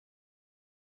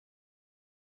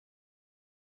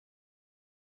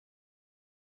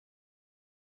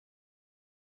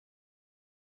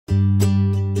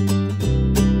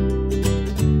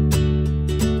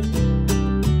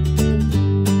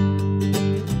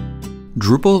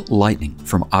Drupal Lightning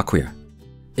from Acquia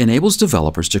enables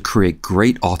developers to create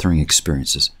great authoring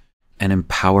experiences and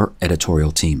empower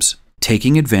editorial teams.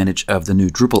 Taking advantage of the new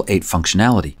Drupal 8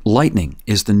 functionality, Lightning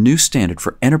is the new standard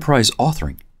for enterprise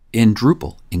authoring in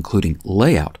Drupal, including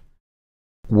layout,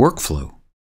 workflow,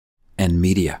 and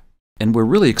media. And we're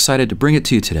really excited to bring it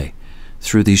to you today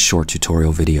through these short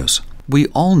tutorial videos. We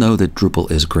all know that Drupal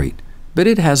is great, but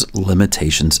it has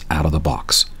limitations out of the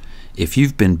box. If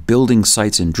you've been building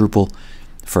sites in Drupal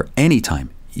for any time,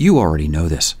 you already know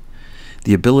this.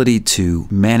 The ability to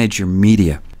manage your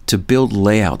media, to build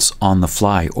layouts on the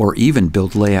fly, or even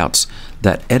build layouts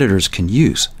that editors can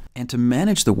use, and to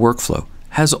manage the workflow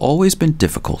has always been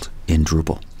difficult in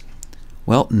Drupal.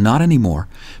 Well, not anymore,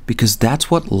 because that's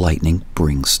what Lightning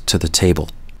brings to the table.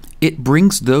 It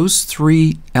brings those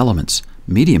three elements,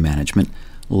 media management,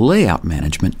 layout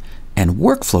management, and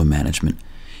workflow management,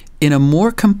 in a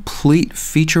more complete,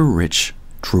 feature-rich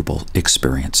Drupal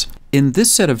experience. In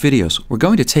this set of videos, we're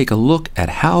going to take a look at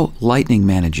how Lightning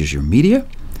manages your media,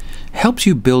 helps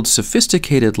you build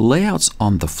sophisticated layouts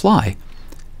on the fly,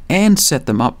 and set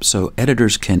them up so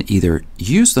editors can either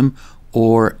use them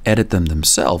or edit them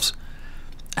themselves,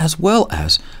 as well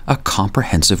as a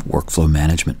comprehensive workflow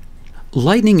management.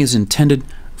 Lightning is intended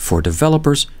for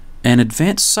developers and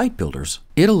advanced site builders.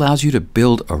 It allows you to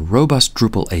build a robust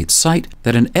Drupal 8 site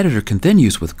that an editor can then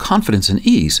use with confidence and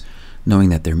ease, knowing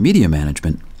that their media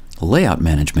management, layout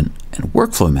management, and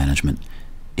workflow management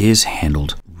is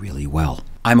handled really well.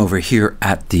 I'm over here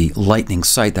at the Lightning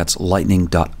site. That's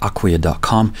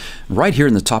lightning.acquia.com. Right here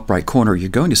in the top right corner, you're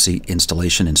going to see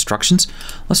installation instructions.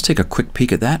 Let's take a quick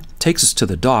peek at that. Takes us to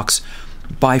the docs.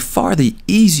 By far the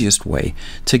easiest way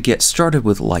to get started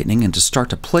with Lightning and to start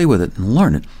to play with it and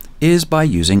learn it is by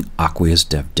using Acquia's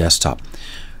Dev Desktop.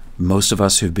 Most of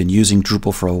us who've been using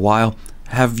Drupal for a while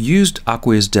have used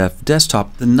Acquia's Dev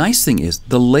Desktop. The nice thing is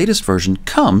the latest version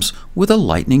comes with a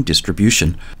Lightning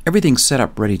distribution. Everything's set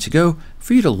up ready to go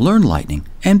for you to learn Lightning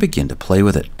and begin to play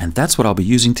with it. And that's what I'll be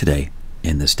using today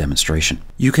in this demonstration.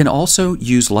 You can also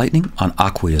use Lightning on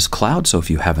Acquia's cloud. So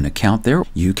if you have an account there,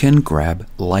 you can grab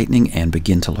Lightning and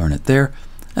begin to learn it there.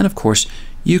 And of course,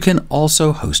 you can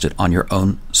also host it on your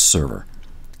own server.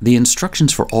 The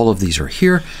instructions for all of these are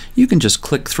here. You can just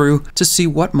click through to see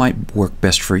what might work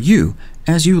best for you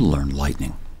as you learn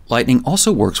Lightning. Lightning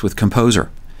also works with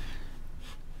Composer.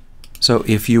 So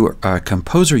if you are a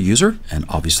Composer user, and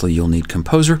obviously you'll need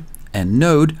Composer and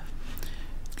Node,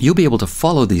 you'll be able to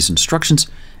follow these instructions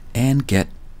and get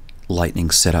Lightning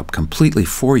set up completely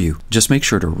for you. Just make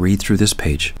sure to read through this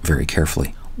page very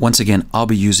carefully. Once again, I'll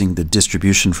be using the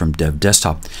distribution from Dev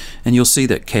Desktop, and you'll see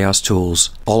that Chaos Tools,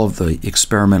 all of the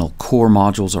experimental core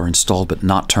modules are installed but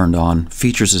not turned on.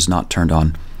 Features is not turned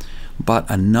on, but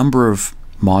a number of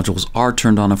modules are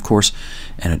turned on, of course,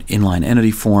 and an inline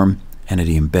entity form,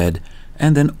 entity embed,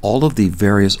 and then all of the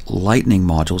various Lightning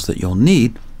modules that you'll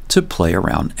need to play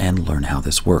around and learn how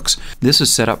this works. This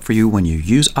is set up for you when you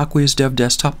use Acquia's Dev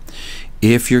Desktop.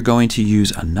 If you're going to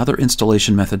use another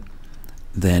installation method,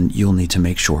 then you'll need to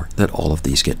make sure that all of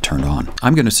these get turned on.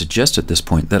 I'm going to suggest at this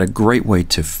point that a great way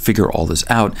to figure all this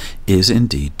out is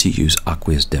indeed to use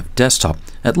Acquia's Dev Desktop,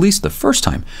 at least the first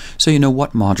time, so you know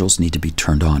what modules need to be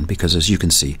turned on, because as you can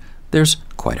see, there's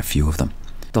quite a few of them.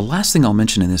 The last thing I'll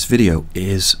mention in this video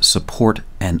is support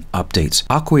and updates.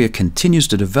 Acquia continues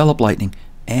to develop Lightning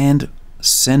and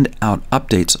send out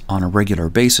updates on a regular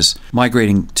basis,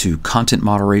 migrating to content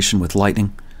moderation with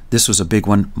Lightning. This was a big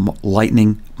one,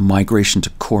 Lightning migration to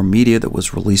core media that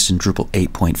was released in Drupal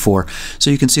 8.4.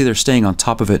 So you can see they're staying on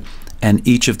top of it, and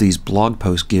each of these blog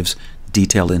posts gives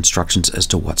detailed instructions as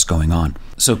to what's going on.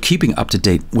 So keeping up to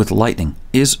date with Lightning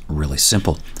is really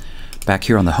simple. Back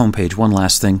here on the home page, one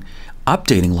last thing,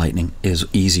 updating Lightning is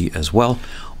easy as well.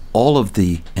 All of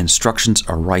the instructions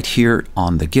are right here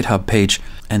on the GitHub page,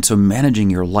 and so managing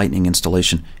your Lightning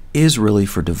installation is really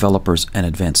for developers and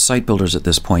advanced site builders at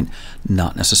this point,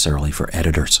 not necessarily for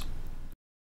editors.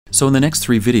 So in the next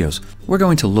 3 videos, we're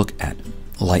going to look at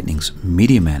Lightning's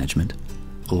media management,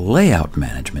 layout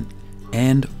management,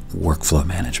 and workflow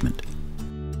management.